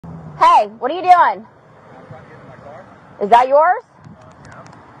Hey, what are you doing? I'm trying to get in my car. Is that yours?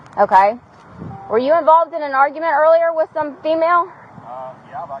 Yeah. Okay. Were you involved in an argument earlier with some female?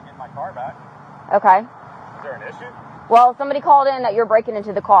 Yeah, about getting my car back. Okay. Is there an issue? Well, somebody called in that you're breaking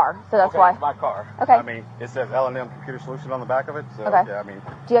into the car, so that's okay, why. It's my car. Okay. I mean, it says L&M Computer Solution on the back of it, so okay. Yeah, I mean.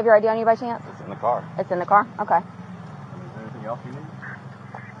 Do you have your ID on you by chance? It's in the car. It's in the car? Okay. Is there anything else you need?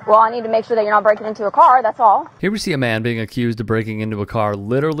 Well, I need to make sure that you're not breaking into a car, that's all. Here we see a man being accused of breaking into a car,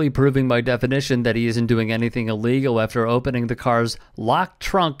 literally proving by definition that he isn't doing anything illegal after opening the car's locked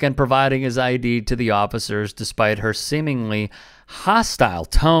trunk and providing his ID to the officers despite her seemingly hostile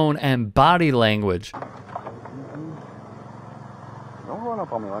tone and body language. Don't run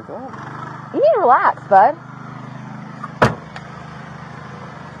up on me like that. You need to relax, bud.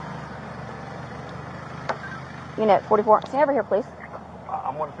 Unit 44. Stay over here, please.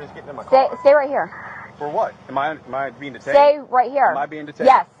 I'm going to finish getting in my car. Stay right here. For what? Am I being detained? Stay right here. Am I being detained?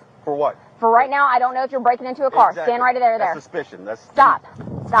 Yes. For what? For right now, I don't know if you're breaking into a car. Exactly. Stand right there. That's suspicion. That's Stop.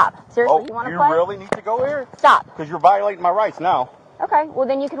 Stop. Seriously, oh, you want to play? You really need to go here? Stop. Because you're violating my rights now. Okay, well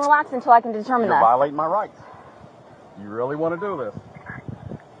then you can relax until I can determine You're that. violating my rights. You really want to do this?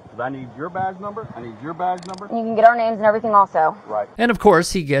 Because I need your badge number. I need your badge number. You can get our names and everything also. Right. And of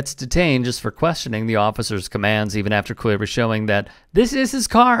course, he gets detained just for questioning the officer's commands, even after clearly showing that this is his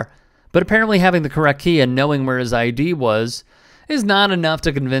car. But apparently having the correct key and knowing where his ID was is not enough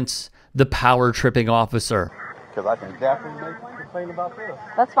to convince the power-tripping officer. Because I can definitely make a complaint about this.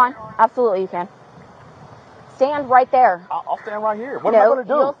 That's fine. Absolutely you can. Stand right there. I'll stand right here. What am I going to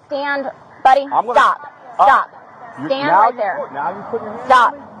do? You'll stand, buddy. Stop. Stop. Stand right there. Now you're putting your hands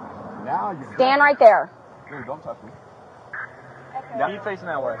Stop. on me? Now you're Stand right there. Dude, don't touch me. Now you're facing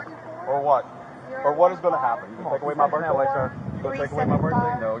that way. Or what? Or what is going to happen? You going to take away my birthday? That way, sir. You going to take away my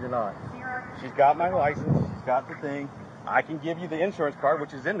birthday? No, you're not. She's got my license. She's got the thing. I can give you the insurance card,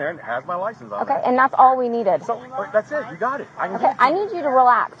 which is in there and it has my license on it. Okay, and that's all we needed. So that's it. You got it. I can Okay, I need you to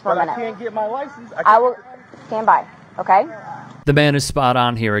relax for a minute. I can't get my license. I will stand by. Okay? The man is spot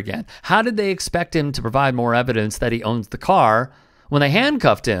on here again. How did they expect him to provide more evidence that he owns the car when they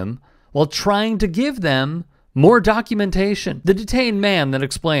handcuffed him while trying to give them more documentation? The detained man then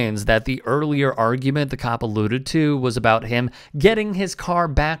explains that the earlier argument the cop alluded to was about him getting his car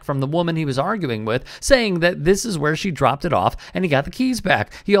back from the woman he was arguing with, saying that this is where she dropped it off and he got the keys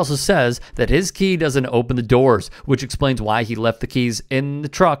back. He also says that his key doesn't open the doors, which explains why he left the keys in the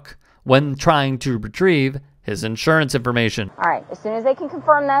truck when trying to retrieve his insurance information. All right, as soon as they can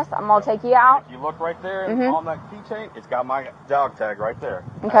confirm this, I'm going to take you out. If you look right there on that keychain, it's got my dog tag right there.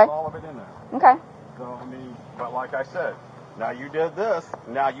 Okay. Has all of it in there. Okay. So, I mean, but like I said, now you did this,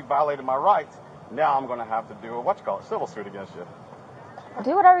 now you violated my rights, now I'm going to have to do a, civil suit against you.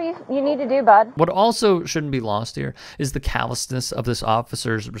 Do whatever you need to do, bud. What also shouldn't be lost here is the callousness of this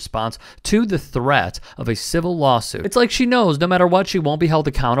officer's response to the threat of a civil lawsuit. It's like she knows no matter what, she won't be held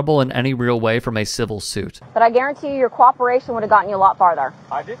accountable in any real way from a civil suit. But I guarantee you your cooperation would have gotten you a lot farther.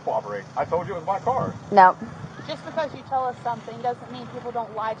 I did cooperate. I told you it was my car. No. Just because you tell us something doesn't mean people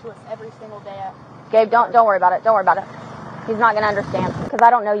don't lie to us every single day. Gabe, don't worry about it. Don't worry about it. He's not going to understand because I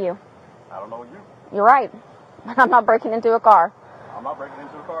don't know you. I don't know you. You're right. I'm not breaking into a car. I'm not breaking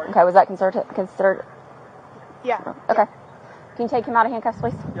into a car. Okay, was that considered? Yeah. Okay. Can you take him out of handcuffs,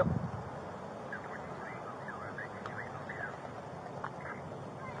 please? Yep.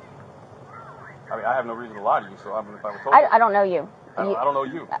 I mean, I have no reason to lie to you, so I mean, if I was told I don't know you. I don't know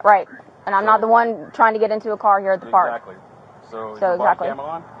you. Right. And I'm not the one trying to get into a car here at the park. Exactly. So is So your exactly. body cam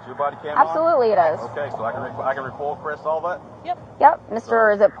on? Is your body cam on? Absolutely it is. Okay, so I can record Chris all that? Yep.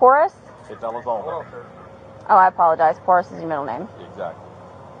 Mr. Is it Porus? It's Elizondo. Oh, I apologize. Porus is your middle name. Exactly.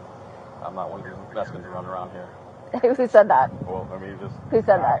 I'm not one of these Mexicans running around here. Who said that? Well, I mean, just... Who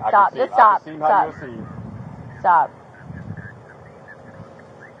said that? I Stop. can see, Just stop. I can see Stop. how you'll see. Stop.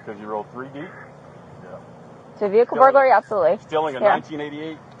 Because you rolled 3 deep? Yeah. To vehicle burglary? Absolutely. Stealing a Yeah.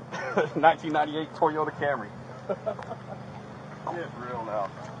 1988, 1998 Toyota Camry. Get real now.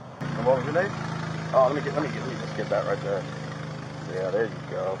 And what was your name? Oh, let me just get that right there. Yeah, there you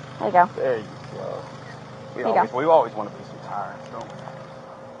go. There you go. There you go. We always want to be some tires, don't we?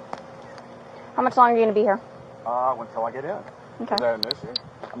 How much longer are you going to be here? Until I get in. Okay. Is that an issue?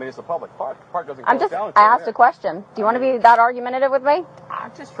 I mean, it's a public park. The park doesn't I close down. asked a question. Do you want to be that argumentative with me?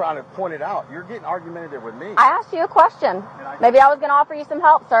 I'm just trying to point it out. You're getting argumentative with me. I asked you a question. Maybe I was going to offer you some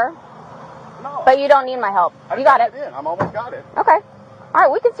help, sir. No. But you don't need my help. You got it. I'm almost got it. Okay. All right,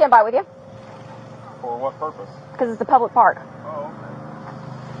 we can stand by with you. For what purpose? Because it's a public park. Oh,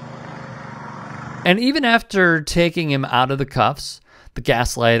 okay. And even after taking him out of the cuffs, the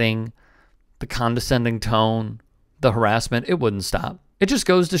gaslighting, the condescending tone, the harassment, it wouldn't stop. It just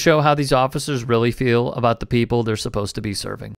goes to show how these officers really feel about the people they're supposed to be serving.